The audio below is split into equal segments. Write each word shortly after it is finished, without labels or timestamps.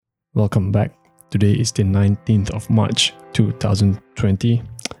Welcome back. Today is the 19th of March 2020,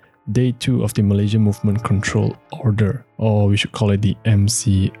 day 2 of the Malaysia Movement Control Order, or we should call it the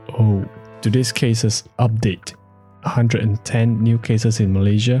MCO. Today's cases update: 110 new cases in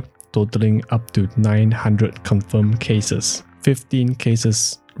Malaysia, totaling up to 900 confirmed cases. 15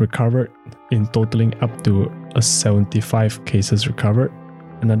 cases recovered, in totaling up to 75 cases recovered.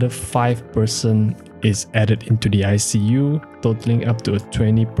 Another 5 person is added into the ICU, totaling up to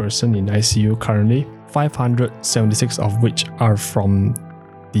 20 person in ICU currently, 576 of which are from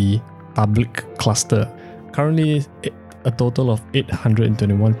the public cluster. Currently, a total of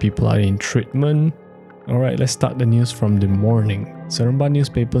 821 people are in treatment. Alright, let's start the news from the morning. Seremban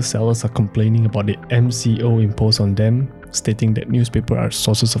newspaper sellers are complaining about the MCO imposed on them, stating that newspapers are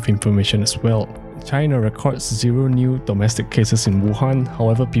sources of information as well. China records 0 new domestic cases in Wuhan,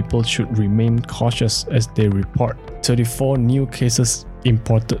 however people should remain cautious as they report 34 new cases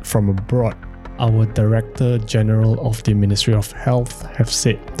imported from abroad. Our Director General of the Ministry of Health have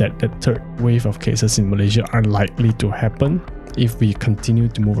said that the third wave of cases in Malaysia are likely to happen if we continue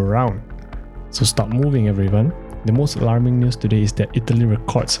to move around. So stop moving, everyone. The most alarming news today is that Italy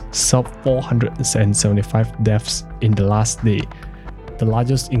records 475 deaths in the last day, the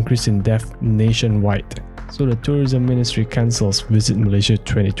largest increase in death nationwide. So the Tourism Ministry cancels Visit Malaysia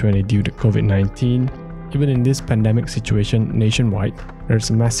 2020 due to COVID-19. Even in this pandemic situation nationwide,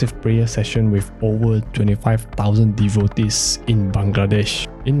 there's a massive prayer session with over 25,000 devotees in Bangladesh.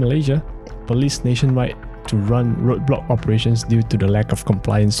 In Malaysia, police nationwide to run roadblock operations due to the lack of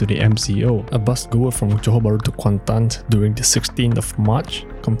compliance to the MCO. A bus goer from Johor Bahru to Kuantan during the 16th of March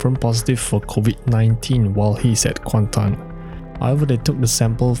confirmed positive for COVID-19 while he's at Kuantan. However, they took the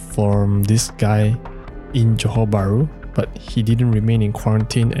sample from this guy in Johor Bahru, but he didn't remain in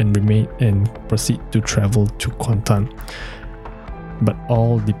quarantine and proceed to travel to Kuantan. But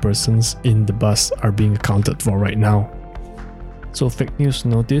all the persons in the bus are being accounted for right now. So fake news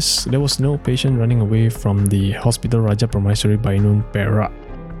notice: there was no patient running away from the Hospital Raja Permaisuri Bainun, Perak.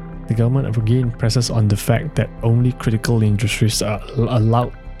 The government again presses on the fact that only critical industries are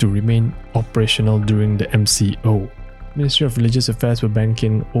allowed to remain operational during the MCO. Ministry of Religious Affairs will bank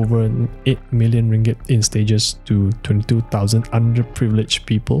in over 8 million ringgit in stages to 22,000 underprivileged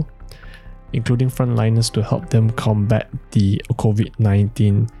people, including frontliners, to help them combat the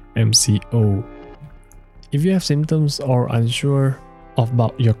COVID-19 MCO. If you have symptoms or unsure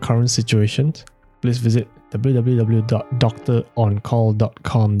about your current situation, please visit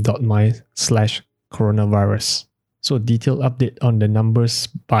www.doctoroncall.com.my/coronavirus. So detailed update on the numbers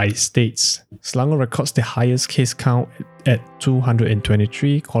by states. Selangor records the highest case count at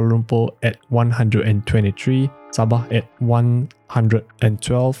 223, Kuala Lumpur at 123, Sabah at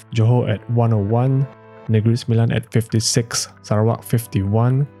 112, Johor at 101, Negeri Sembilan at 56, Sarawak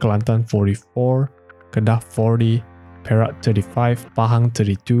 51, Kelantan 44, Kedah 40, Perak 35, Pahang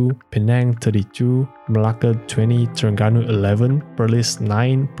 32, Penang 32, Melaka 20, Terengganu 11, Perlis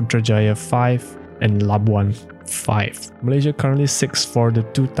 9, Putrajaya 5, and Labuan 5. Malaysia currently seeks for the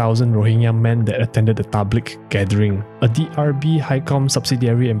 2,000 Rohingya men that attended the tabligh gathering. A DRB Highcom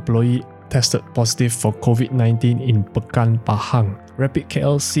subsidiary employee tested positive for COVID-19 in Pekan, Pahang. Rapid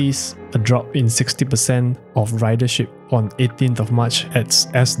KL sees a drop in 60% of ridership on 18th of March as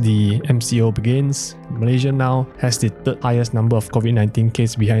the MCO begins. Malaysia now has the third highest number of COVID-19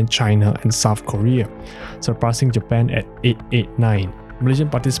 cases behind China and South Korea, surpassing Japan at 889.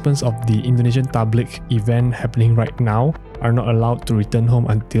 Malaysian participants of the Indonesian tabligh event happening right now are not allowed to return home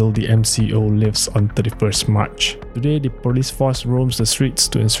until the MCO lifts on 31st March. Today, the police force roams the streets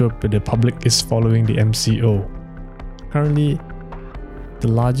to ensure that the public is following the MCO. Currently, the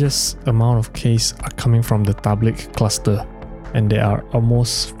largest amount of cases are coming from the tabligh cluster, and there are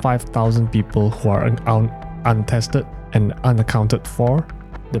almost 5,000 people who are untested and unaccounted for.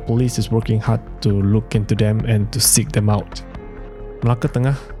 The police is working hard to look into them and to seek them out. Melaka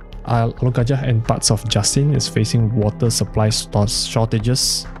Tengah, Alor Gajah and parts of Jasin is facing water supply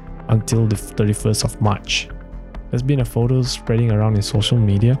shortages until the 31st of March. There's been a photo spreading around in social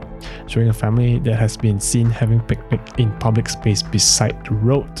media showing a family that has been seen having picnic in public space beside the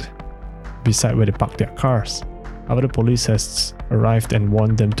road, beside where they park their cars. However, the police has arrived and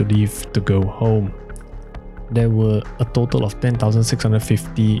warned them to leave to go home. There were a total of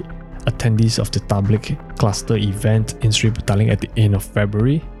 10,650 attendees of the tabligh cluster event in Sri Petaling at the end of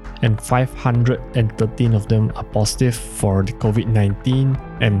February, and 513 of them are positive for the COVID-19,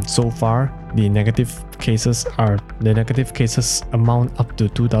 and so far the negative cases amount up to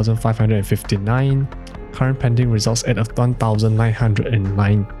 2,559. Current pending results at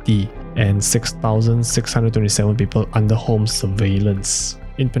 1,990 and 6,627 people under home surveillance.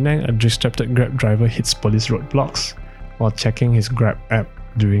 In Penang, a distracted Grab driver hits police roadblocks while checking his Grab app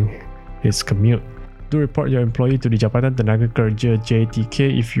during his commute. Do report your employee to the Jabatan Tenaga Kerja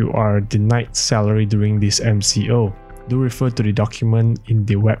JTK if you are denied salary during this MCO. Do refer to the document in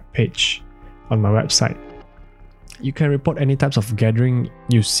the web page on my website. You can report any types of gathering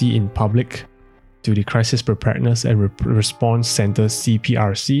you see in public to the Crisis Preparedness and Response Center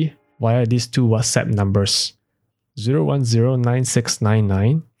CPRC via these two WhatsApp numbers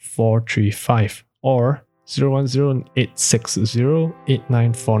 010-9699-435 or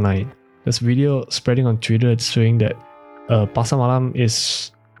 010-860-8949. There's a video spreading on Twitter showing that Pasar Malam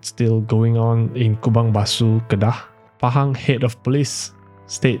is still going on in Kubang Basu, Kedah. Pahang head of police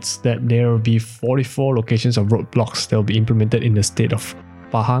states that there will be 44 locations of roadblocks that will be implemented in the state of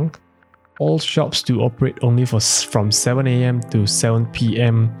Pahang. All shops to operate only from 7 a.m. to 7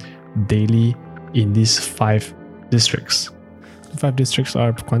 p.m. daily in these 5 districts. The 5 districts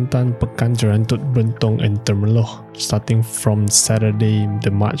are Kuantan, Pekan, Jerantut, Bentong and Temerloh, starting from Saturday,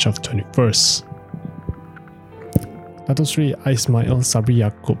 the March of 21st. Dato Sri Ismail Sabri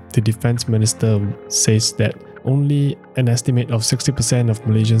Yaakob, the defense minister, says that only an estimate of 60% of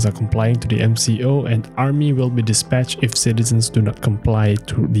Malaysians are complying to the MCO and army will be dispatched if citizens do not comply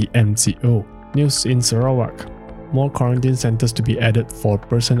to the MCO. News in Sarawak. More quarantine centers to be added for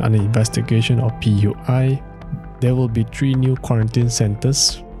person under investigation or PUI. There will be 3 new quarantine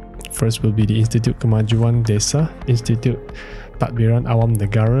centers. First will be the Institut Kemajuan Desa, Institut Tadbiran Awam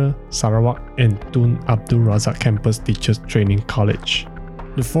Negara, Sarawak and Tun Abdul Razak Campus Teachers Training College.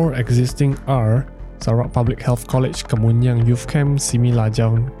 The 4 existing are Sarawak Public Health College, Kemunyang Youth Camp, Simi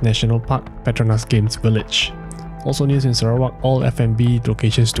Lajau National Park, Petronas Games Village. Also news in Sarawak, all F&B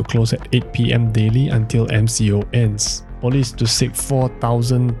locations to close at 8 p.m. daily until MCO ends. Police to seek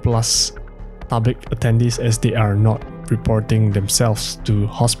 4,000 plus public attendees as they are not reporting themselves to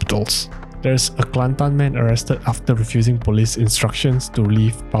hospitals. There's a Kelantan man arrested after refusing police instructions to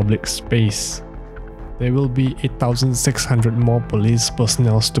leave public space. There will be 8,600 more police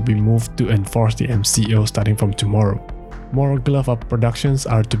personnel to be moved to enforce the MCO starting from tomorrow. More glove productions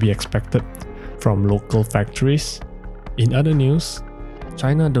are to be expected from local factories. In other news,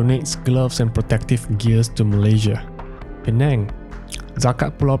 China donates gloves and protective gears to Malaysia. Penang,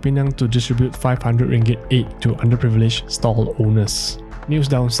 Zakat Pulau Pinang to distribute 500 ringgit aid to underprivileged stall owners. News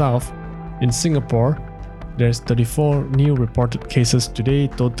down south, in Singapore, there's 34 new reported cases today,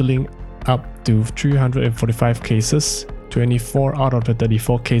 totaling up to 345 cases. 24 out of the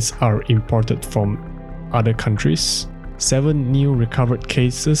 34 cases are imported from other countries. 7 new recovered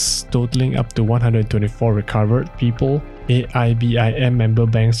cases, totaling up to 124 recovered people. AIBIM member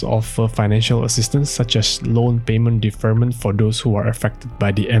banks offer financial assistance such as loan payment deferment for those who are affected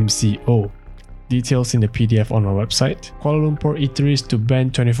by the MCO. Details in the PDF on our website. Kuala Lumpur eateries to ban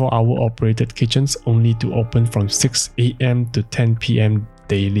 24-hour operated kitchens only to open from 6 a.m. to 10 p.m.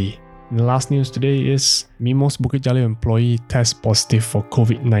 daily. And the last news today is Mimos Bukit Jalil employee tests positive for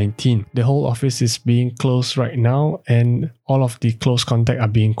COVID-19. The whole office is being closed right now and all of the close contact are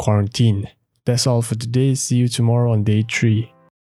being quarantined. That's all for today. See you tomorrow on day 3.